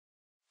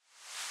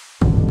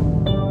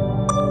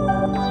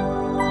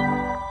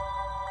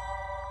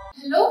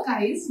Hello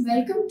guys,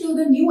 welcome to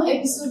the new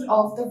episode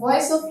of the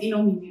Voice of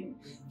Innominion.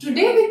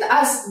 Today with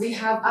us we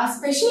have our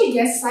special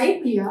guest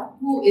Sai Priya,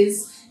 who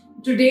is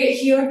today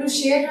here to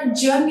share her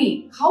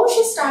journey, how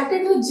she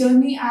started her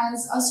journey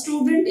as a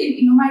student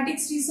in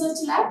Innomatics Research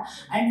Lab,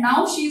 and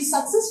now she is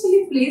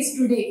successfully placed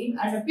today in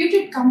a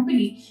reputed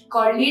company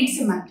called Lead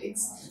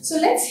Semantics. So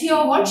let's hear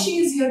what she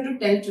is here to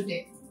tell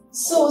today.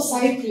 So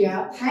Sai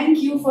Priya, thank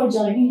you for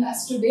joining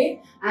us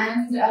today,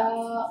 and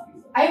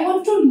I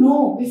want to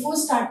know, before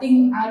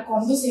starting our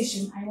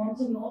conversation, I want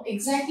to know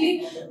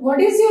exactly what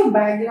is your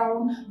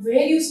background,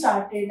 where you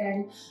started,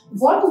 and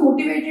what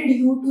motivated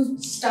you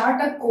to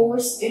start a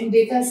course in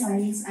data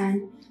science,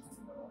 and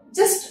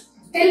just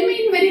tell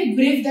me in very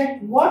brief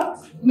that what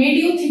made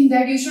you think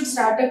that you should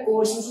start a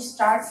course, you should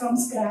start from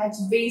scratch,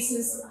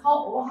 basis,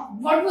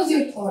 what was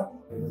your thought?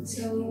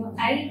 So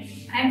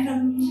I'm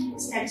from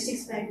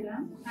statistics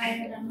background. I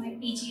have done my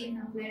PG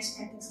in applied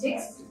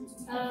statistics.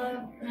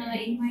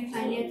 In my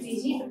final year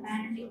PG, the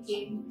pandemic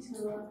came.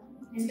 So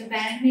in the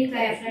pandemic,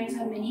 I applied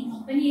for many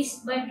companies,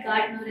 but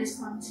got no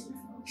response.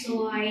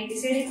 So I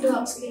decided to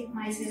upskill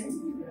myself,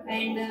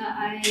 and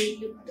I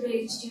looked through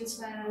institutes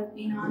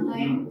in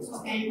online,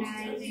 and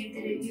I read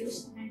the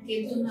reviews and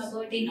came to know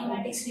about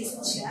Innomatics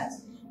Research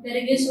Labs. The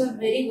reviews were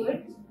very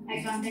good.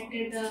 I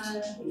contacted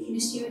the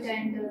institute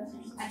and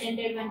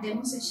attended one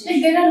demo session.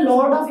 Like, there are a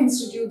lot of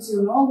institutes,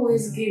 who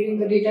is giving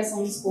the data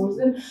science course.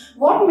 And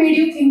what made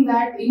you think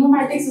that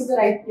Innomatics is the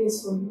right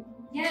place for you?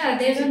 Yeah,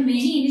 there were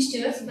many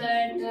institutes,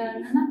 but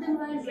none of them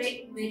were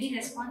very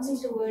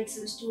responsive towards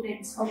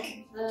students.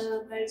 Okay.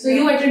 So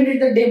you attended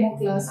the demo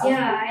class?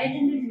 Yeah, I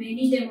attended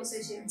many demo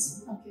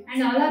sessions. Okay.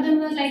 And all of them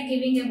were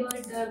giving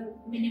about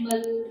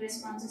minimal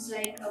responses,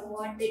 like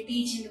what they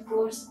teach in the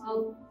course,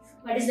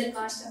 what is the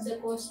cost of the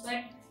course,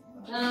 but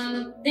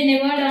they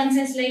never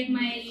answers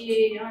my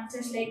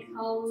answers like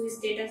how is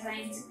data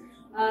science,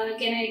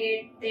 can I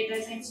get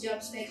data science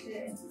jobs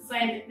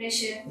find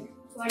pressure,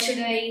 what should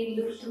I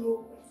look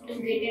through to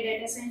get a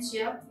data science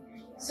job.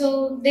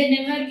 So they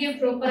never give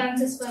proper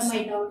answers for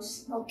my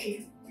doubts.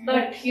 Okay.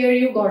 But here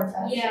you got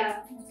that.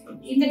 Yeah.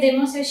 In the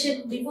demo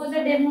session, before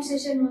the demo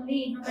session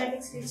only,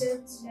 Innomatics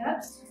Research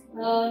Labs,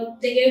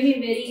 they gave me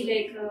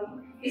very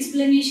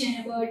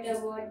explanation about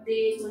what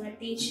they gonna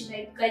teach,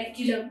 like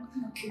curriculum,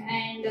 okay,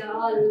 and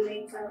all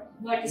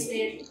what is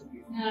their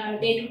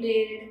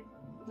day-to-day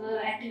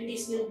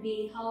activities will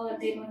be, how are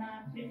they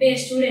gonna prepare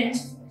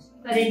students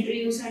for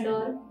interviews and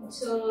all.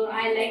 So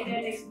I like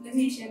that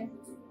explanation,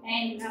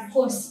 and of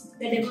course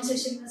the demo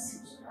session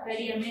was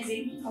very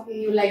amazing.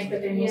 Okay, you like the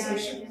demo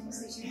session. Yeah, demo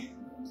session.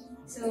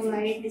 So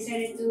I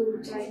decided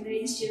to join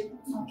the institute.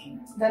 Okay,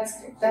 that's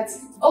great.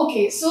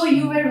 Okay. So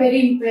you were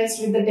very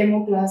impressed with the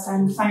demo class,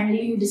 and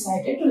finally you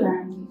decided to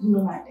land in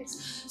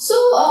Innomatics.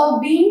 So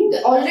being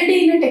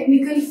already in a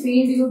technical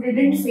field, you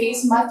didn't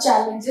face much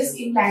challenges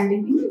in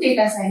landing in the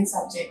data science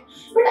subject.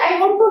 But I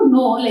want to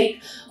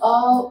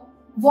know,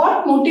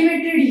 what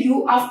motivated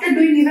you after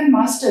doing even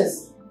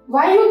masters?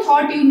 Why you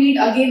thought you need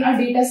again a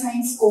data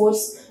science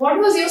course? What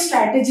was your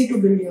strategy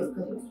to build your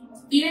career?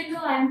 Even though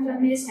I am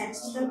from a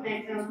statistical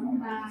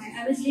background,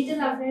 I was little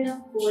afraid of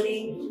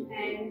coding,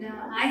 and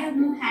I have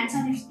no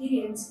hands-on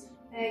experience,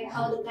 like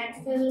how the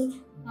practical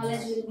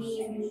knowledge will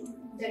be in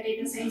the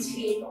data science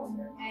field.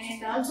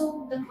 And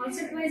also the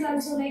concept-wise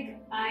also,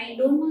 I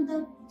don't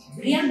know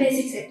the real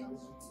basics at all.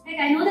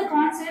 I know the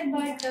concept,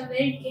 but where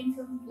it came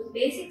from, the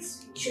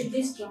basics should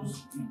be strong.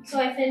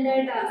 So I felt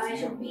that I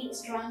should be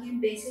strong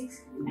in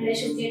basics, and I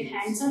should get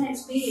hands-on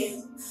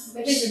experience.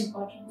 That is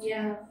important.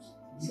 Yeah.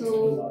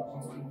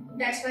 So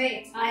that's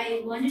why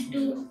I wanted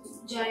to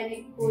join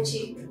a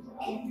coaching.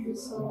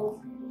 So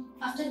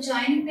after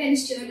joining the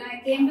institute,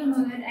 I came to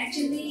know that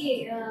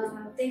actually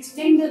they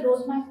explained the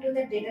roadmap to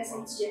the data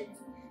science journey.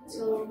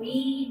 So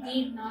we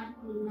need not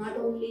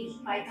only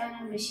Python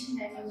and machine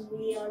learning,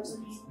 we also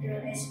need the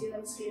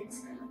SQL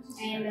skills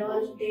and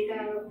all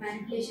data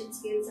manipulation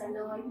skills and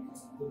all.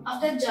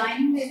 After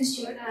joining the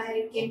institute,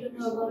 I came to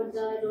know about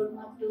the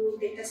roadmap to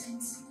data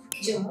science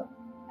job.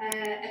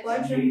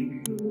 Apart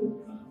from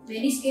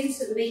many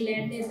skills we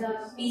learned in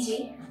the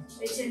PG,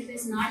 which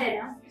is not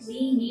enough.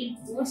 We need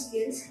more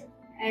skills,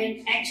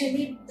 and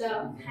actually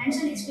the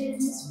hands-on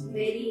experience is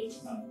very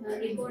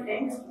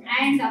important.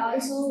 And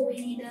also we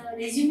need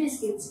resume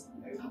skills.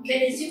 The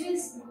resume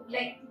is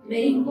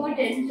very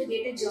important to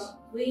get a job.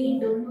 We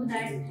don't know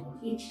that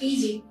in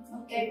PG.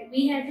 Okay,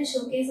 we have to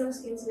showcase our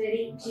skills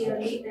very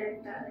clearly,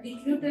 that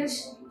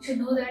recruiters should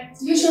know that.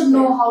 You should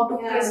know how to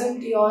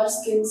present your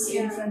skills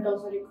in front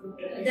of a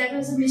recruiter. Right? That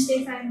was a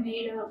mistake I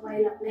made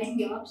while applying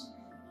jobs.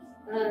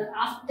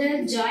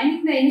 After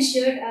joining the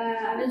institute,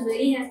 I was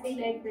very happy.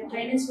 The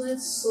trainers were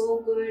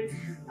so good.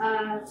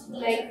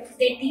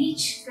 They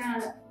teach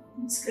from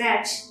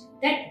scratch.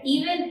 that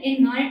even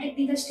in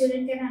non-technical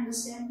student can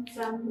understand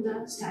from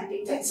the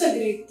starting. That's a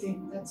great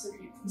thing. That's a great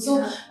thing.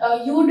 So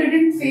you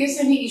didn't face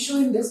any issue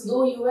in this,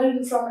 though you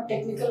were from a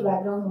technical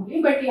background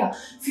only. But yeah,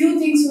 few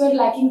things were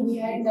lacking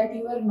behind that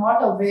you were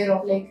not aware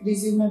of, like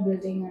resume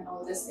building and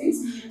all these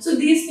things. So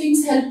these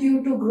things helped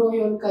you to grow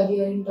your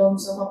career in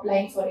terms of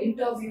applying for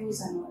interviews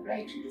and all,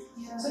 right?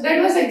 Yeah. So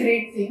that was a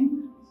great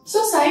thing.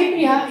 So Sai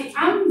Priya,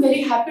 I'm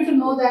very happy to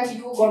know that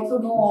you got to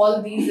know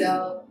all these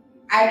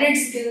added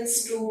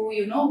skills to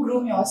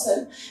groom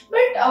yourself.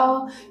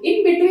 But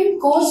in between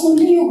course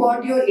only you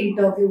got your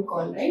interview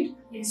call, right?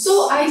 Yes.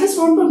 So I just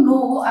want to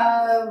know,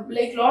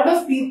 like lot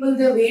of people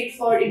they wait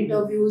for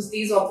interviews,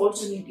 these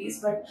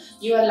opportunities, but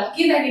you are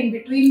lucky that in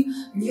between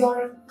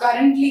your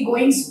currently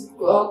going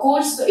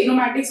course,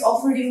 Innomatics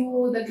offered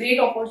you the great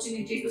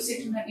opportunity to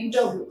sit in an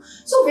interview.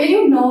 So were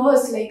you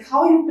nervous, like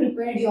how you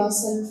prepared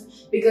yourself?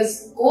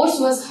 Because course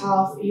was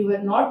half, you were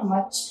not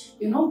much,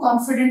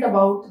 confident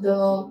about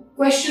the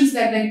questions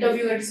that the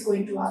interviewer is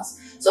going to ask.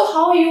 So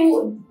how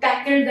you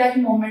tackled that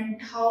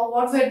moment?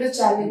 What were the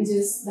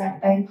challenges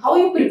that time? How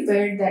you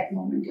prepared that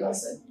moment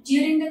yourself?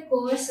 During the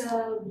course,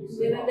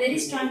 we were very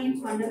strong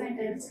in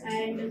fundamentals,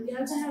 and we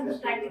also have the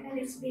practical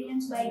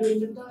experience by doing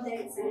the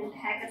projects and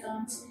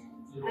hackathons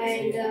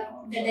and the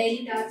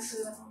daily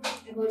tasks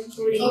about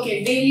coding.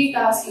 Okay, daily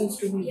tasks used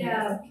to be.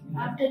 Yeah,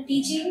 after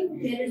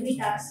teaching, there will be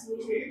tasks.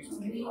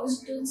 We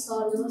used to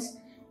solve those,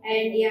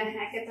 and yeah,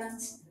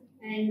 hackathons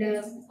and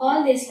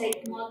all this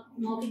like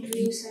mock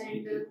interviews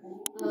and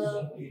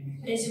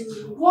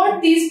resume.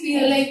 What these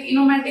like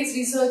Innomatics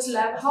Research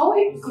Lab, how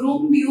it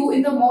groomed you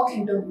in the mock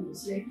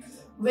interviews? Like,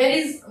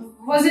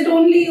 was it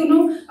only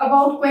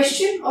about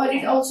question, or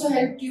it also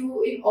helped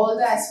you in all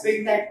the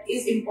aspect that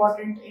is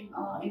important in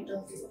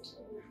interviews?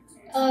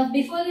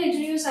 Before the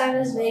interviews, I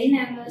was very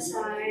nervous.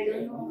 I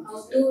don't know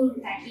how to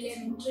tackle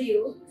an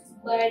interview,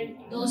 but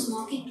those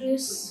mock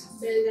interviews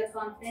build the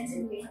confidence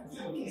in me.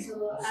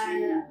 So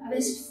I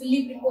was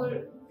fully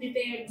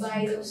prepared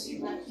by those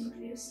mock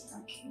interviews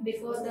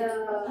before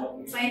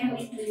the final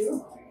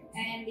interview.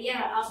 And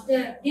yeah,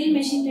 after till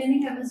machine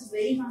learning, I was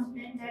very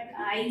confident that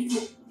I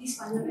knew these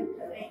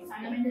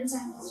fundamentals.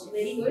 I was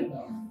very good.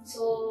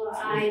 So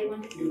I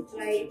wanted to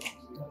try.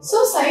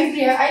 So Sai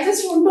Priya, I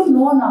just want to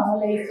know now,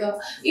 like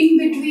in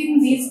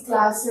between these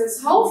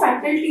classes, how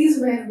faculties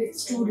were with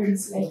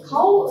students, like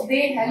how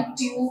they helped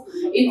you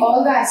in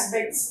all the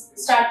aspects,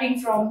 starting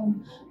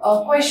from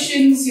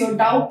questions, your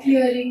doubt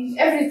clearing,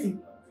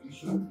 everything.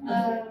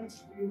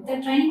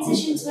 The training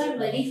sessions were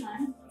very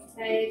fun.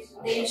 Like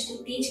they used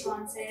to teach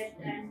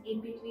concept, and in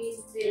between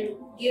they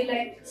give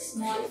like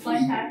small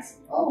fun tasks.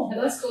 Oh. I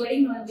was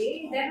coding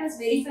only. That was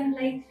very fun.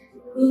 Like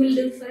who will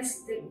do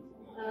first?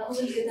 Who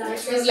will give the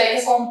answers? It was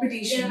like a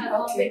competition. Yeah,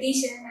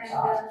 competition,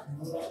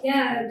 and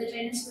yeah, the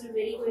trainers were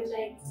very good.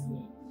 Like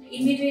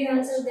in between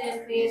also they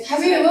are great.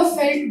 Have you ever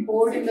felt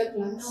bored in the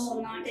class? No,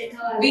 not at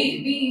all.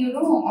 We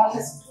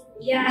honest.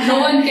 Yeah. No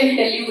one can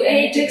tell you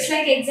anything. It looks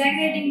like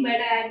exaggerating,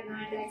 but I'm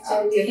not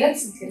actually. Okay,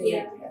 that's great.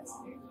 Yeah. That's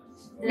great.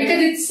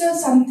 Because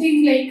it's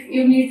something like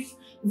you need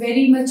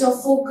very much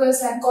of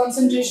focus and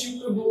concentration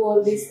to do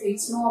all these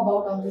things, know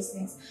about all these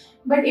things.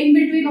 But in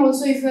between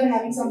also, if you are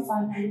having some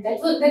fun, and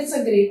that's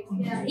a great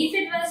thing. Yeah, if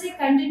it was a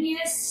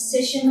continuous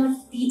session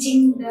of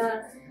teaching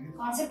the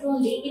concept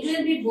only, it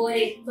will be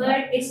boring.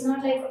 But it's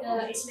not like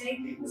it's like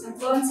some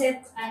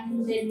concept,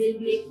 and then will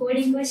be a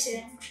coding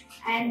question,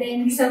 and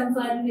then some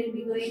fun will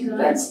be going on.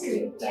 That's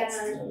great.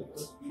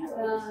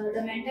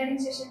 The mentoring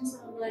sessions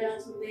were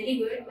also very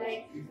good.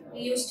 Like we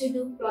used to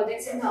do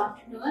projects in the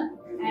afternoon,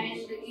 and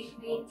if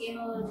we came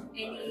on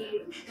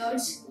any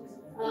doubts,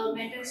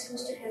 mentors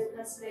used to help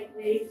us like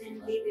very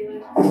friendly.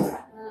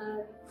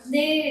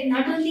 They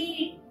not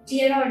only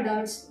clear our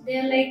doubts, they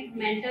are like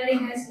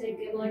mentoring us like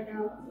about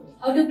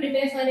how to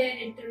prepare for an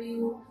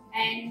interview,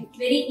 and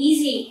very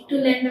easy to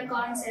learn the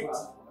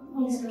concepts.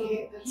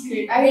 Okay, that's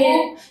great. I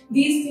hope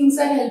these things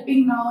are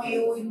helping now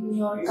you in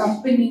your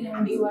company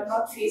and you are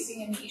not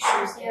facing any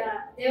issues.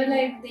 Yeah,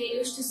 they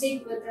used to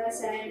sit with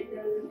us, and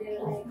they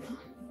were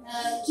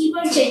like keep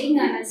on checking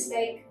on us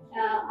like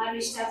are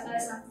we stuck or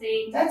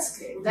something. That's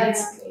great.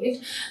 That's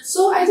great.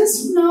 So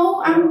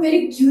I'm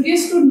very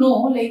curious to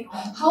know, like,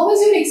 how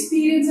was your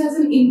experience as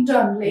an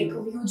intern? Like,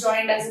 you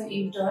joined as an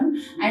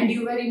intern and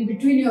you were in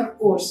between your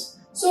course.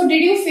 So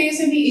did you face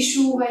any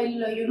issue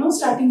while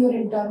starting your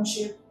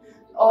internship?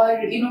 Or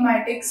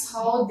Innomatics,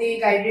 how they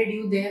guided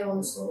you there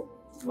also?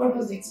 What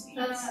was the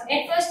experience?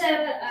 At first,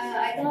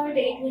 I thought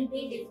it would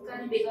be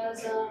difficult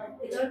because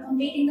without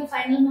completing the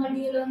final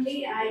module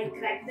only, I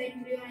cracked the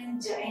interview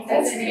and joined.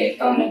 That's great.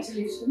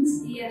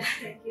 Congratulations. Yeah,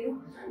 thank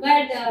you.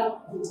 But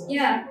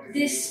yeah,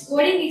 this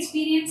coding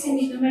experience in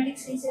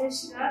Innomatics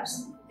Research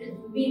Labs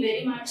helped me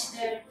very much.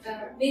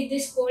 That with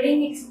this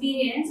coding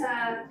experience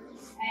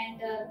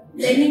and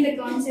learning the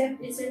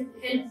concept itself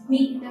helped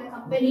me in the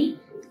company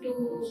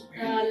to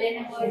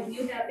learn about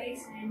new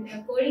topics, and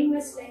coding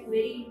was like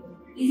very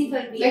easy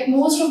for me. Like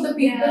most of the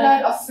people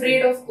are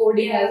afraid of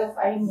coding as of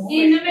I know.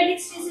 In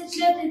Innomatics Research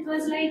Labs, it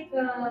was like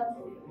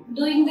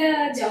doing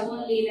the job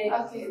only.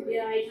 Like, Okay.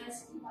 yeah, it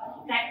was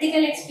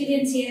practical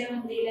experience here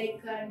only,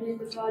 like doing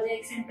the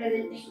projects and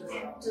presenting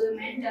them to the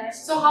mentors.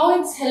 So how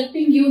it's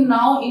helping you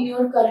now in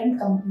your current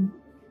company?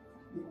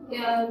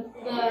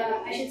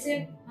 I should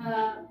say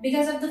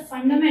because of the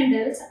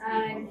fundamentals,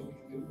 and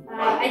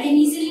I can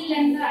easily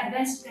learn the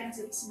advanced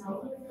concepts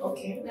now.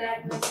 Okay.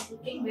 That was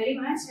looking very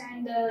much,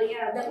 and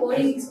yeah, the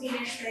coding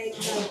experience, like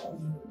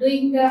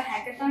doing the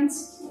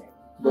hackathons,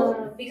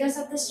 because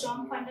of the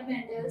strong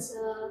fundamentals,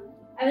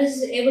 I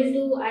was able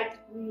to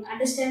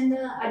understand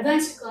the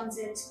advanced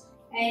concepts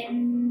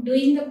and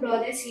doing the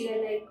projects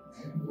here,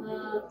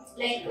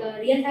 like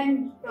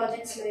real-time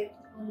projects, like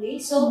only.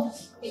 So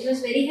it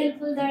was very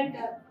helpful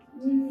that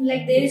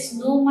like there is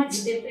no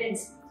much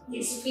difference.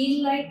 It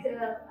feel like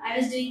I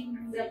was doing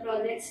the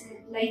projects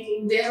like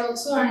there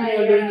also, and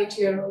you're doing it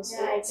here also.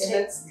 Yeah, Okay,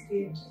 that's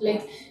great.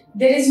 Like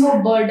there is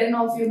no burden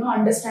of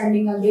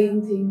understanding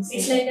again things.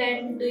 It's like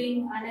I'm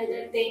doing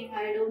another thing.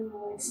 I don't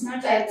know. It's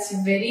not That's like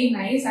that. very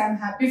nice. I'm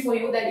happy for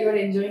you that you are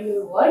enjoying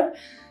your work.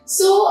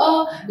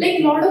 So, like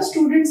a lot of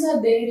students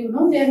are there,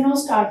 they are now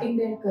starting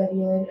their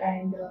career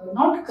and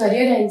not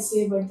career, I'll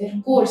say, but their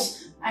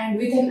course, and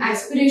with an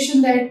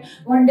aspiration that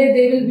one day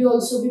they will be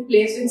also be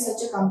placed in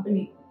such a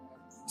company.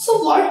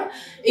 So, what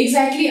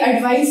exactly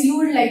advice you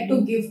would like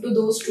to give to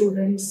those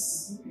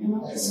students,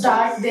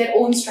 start their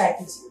own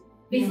strategy?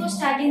 Before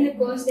starting the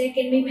course, there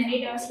can be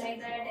many doubts like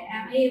that.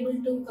 Am I able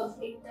to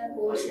complete the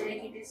course?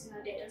 Like it is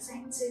data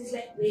science is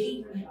like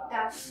very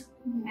tough,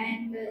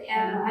 and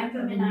I'm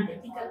from a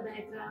non-technical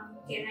background.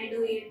 Can I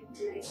do it?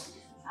 Like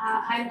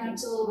I'm not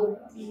so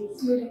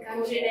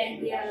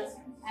confident. Yeah,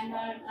 I'm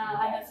not.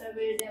 I'm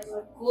afraid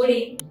about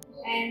coding,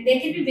 and there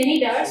can be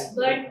many doubts.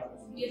 But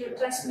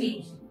trust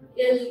me,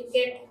 you'll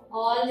get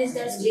all these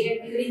doubts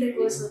cleared during the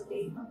course of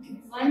day.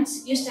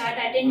 Once you start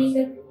attending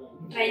the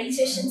training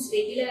sessions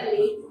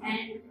regularly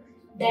and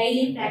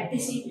daily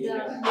practicing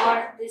the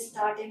what they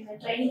start in the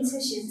training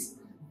sessions,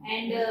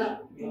 and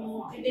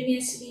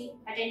continuously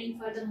attending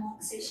for the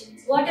mock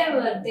sessions,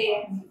 whatever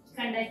they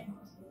conduct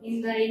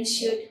in the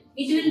institute,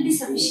 it will be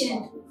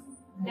sufficient.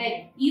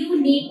 Like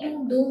you need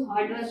to do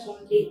hard work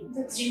only.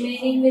 The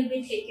remaining will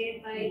be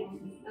taken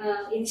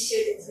by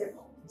institute itself.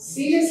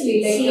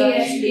 Seriously, like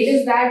Seriously. it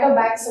is that a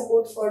back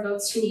support for the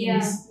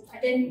students. Yeah,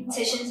 attend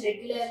sessions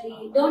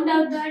regularly. Don't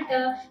doubt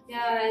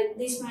that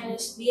this might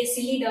be a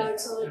silly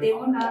doubt, so they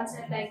won't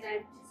answer like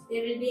that.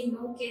 There will be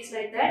no case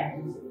like that.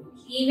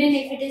 Even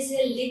if it is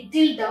a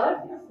little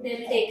doubt, they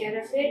will take care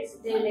of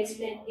it. They will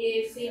explain.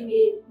 If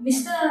we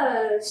miss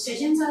the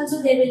sessions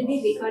also, there will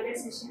be recorded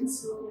sessions.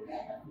 So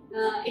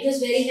it was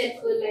very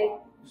helpful. Like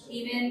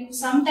even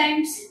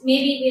sometimes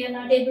maybe we are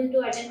not able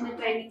to attend the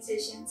training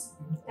sessions.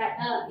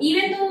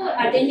 Even though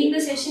attending the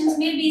sessions,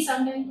 maybe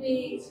sometimes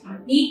we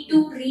need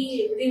to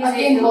revisit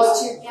Again, those.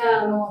 watch it.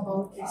 Yeah. Know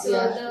about it. So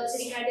the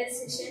recorded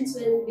sessions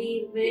will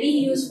be very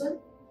useful.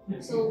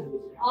 So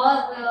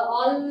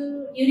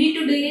all you need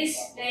to do is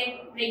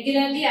like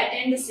regularly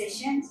attend the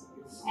sessions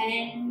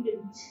and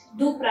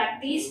do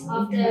practice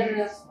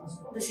after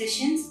the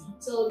sessions.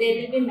 So there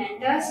will be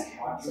mentors.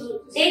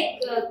 So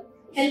take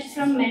help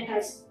from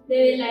mentors.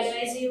 They will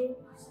advise you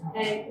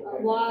like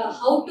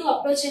how to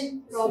approach a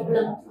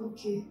problem.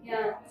 Okay.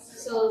 Yeah.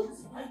 So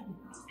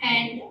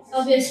and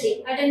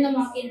obviously attend the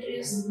mock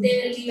interviews.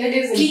 They will give you That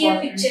is a clear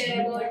important.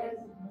 picture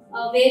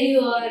about where you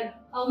are,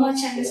 how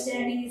much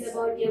understanding is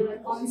about your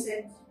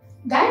concept.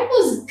 That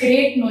was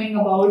great knowing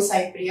about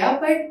Sai Priya.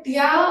 But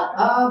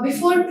yeah,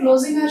 before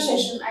closing our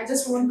session, I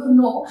just want to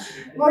know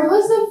what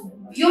was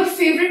your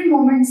favorite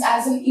moments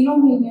as an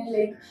Innominion.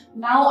 Like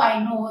now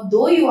I know,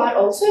 though you are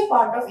also a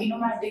part of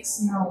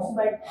Innomatics now,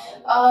 but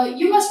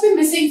you must be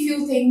missing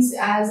few things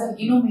as an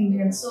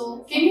Innominion.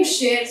 So can you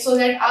share so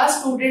that our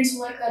students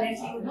who are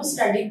currently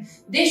studying,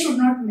 they should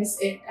not miss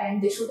it and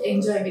they should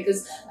enjoy,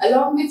 because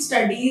along with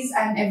studies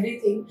and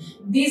everything,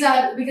 these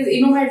are, because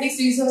Innomatics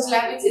Research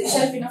Lab is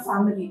itself in a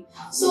family.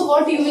 So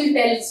what you will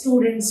tell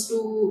students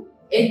to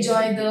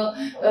enjoy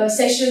the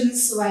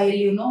sessions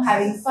while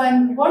having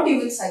fun? What you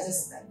will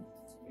suggest them?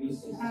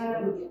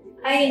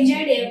 I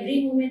enjoyed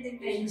every moment in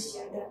training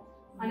chapter.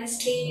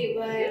 Honestly,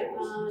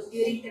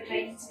 during the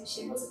training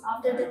sessions,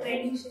 after the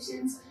training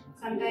sessions,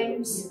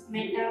 sometimes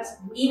mentors,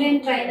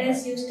 even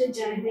trainers used to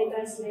join with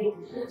us. Like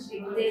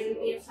there will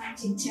be a fun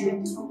chit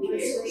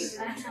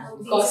chat.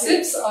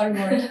 Gossips or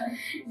what?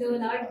 No,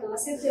 not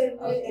gossips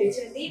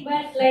actually,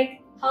 but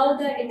like how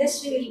the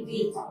industry will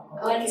be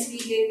once we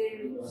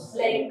get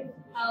like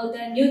how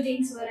the new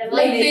things were evolving.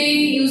 Like they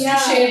used to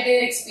share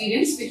their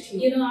experience with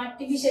you.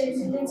 Artificial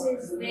intelligence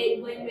is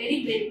going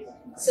very big.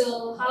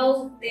 So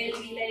how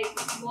they'll be like,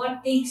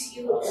 what things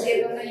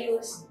they're gonna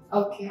use.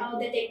 Okay. How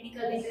the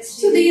technical industry.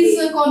 So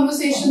these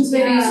conversations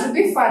were used to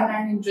be fun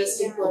and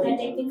interesting for the you.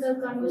 technical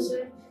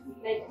conversations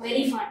were like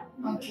very fun.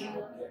 Okay.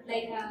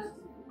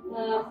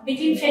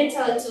 Between friends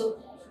also.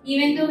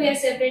 even though we are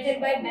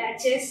separated by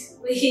batches,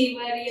 we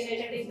were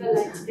united in the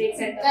lunch breaks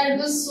and all. That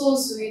was so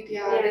sweet.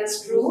 Yeah,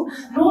 that's true.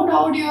 No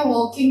doubt you are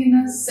working in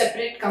a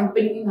separate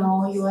company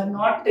now. You are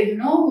not,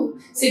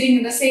 sitting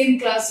in the same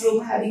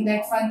classroom having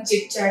that fun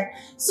chit chat.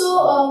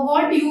 So,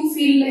 what do you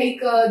feel like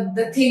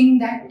the thing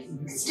that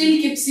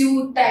still keeps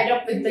you tied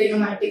up with the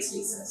Innomatics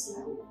Research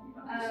Lab?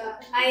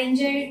 I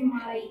enjoyed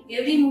my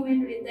every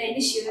moment with the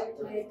initiative.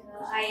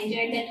 I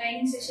enjoyed the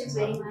training sessions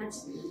very much.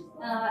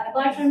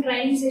 Apart from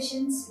training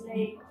sessions,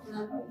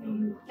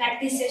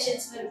 practice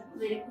sessions were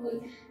very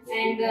cool.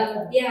 And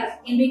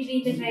in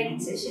between the training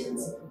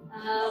sessions,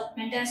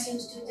 mentors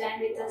used to join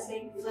with us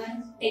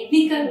fun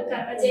technical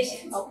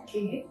conversations.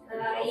 Okay.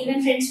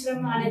 Even friends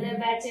from another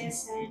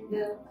batches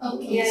and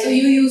so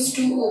you used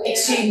to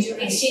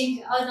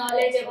exchange our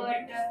knowledge about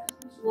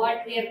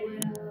what we are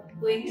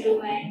going through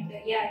and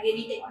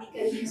any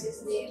technical news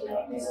is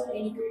there,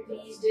 any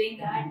company is doing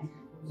that.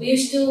 We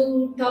used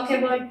to talk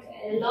about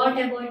a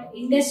lot about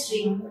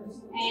industry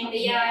and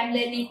I'm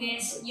learning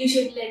this, you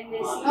should learn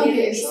this. There will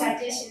be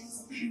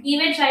suggestions.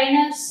 Even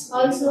trainers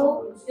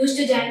also used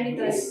to join with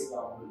us.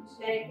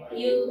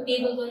 You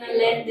people gonna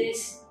learn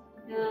this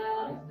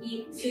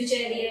in future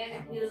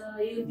year,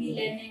 you'll be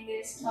learning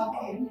this.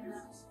 Okay.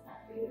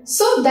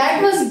 So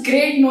that was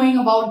great knowing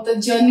about the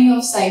journey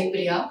of Sai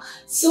Priya.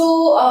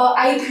 So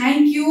I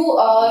thank you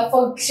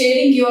for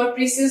sharing your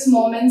precious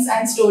moments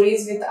and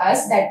stories with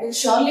us. That will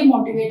surely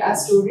motivate our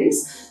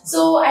students.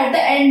 So at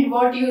the end,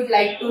 what you would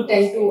like to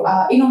tell to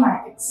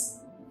Innomatics?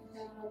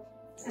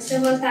 First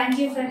of all, thank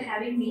you for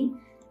having me.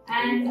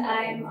 And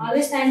I'm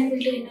always thankful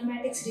to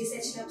Innomatics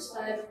Research Labs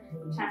for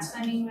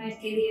transforming my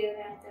career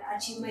and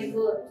achieve my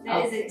goal.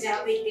 That is a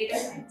job in data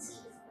science.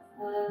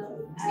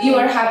 You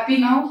are happy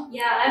now?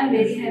 Yeah, I'm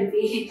very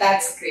happy.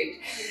 That's great.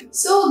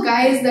 So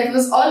guys, that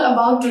was all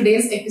about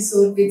today's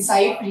episode with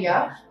Sai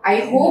Priya. I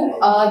hope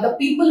the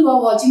people who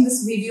are watching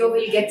this video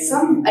will get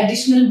some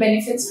additional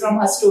benefits from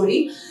her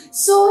story.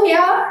 So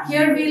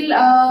here we'll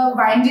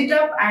wind it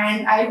up,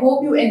 and I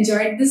hope you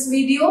enjoyed this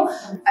video.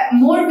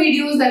 More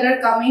videos that are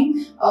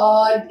coming,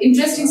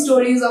 interesting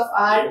stories of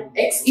our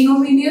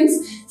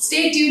ex-Innominions.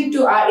 Stay tuned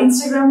to our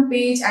Instagram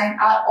page and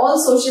our all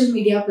social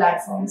media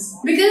platforms.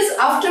 Because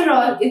after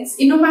all, it's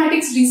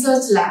Innomatics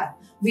Research Lab.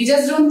 We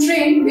just don't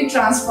train, we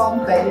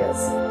transform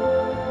careers.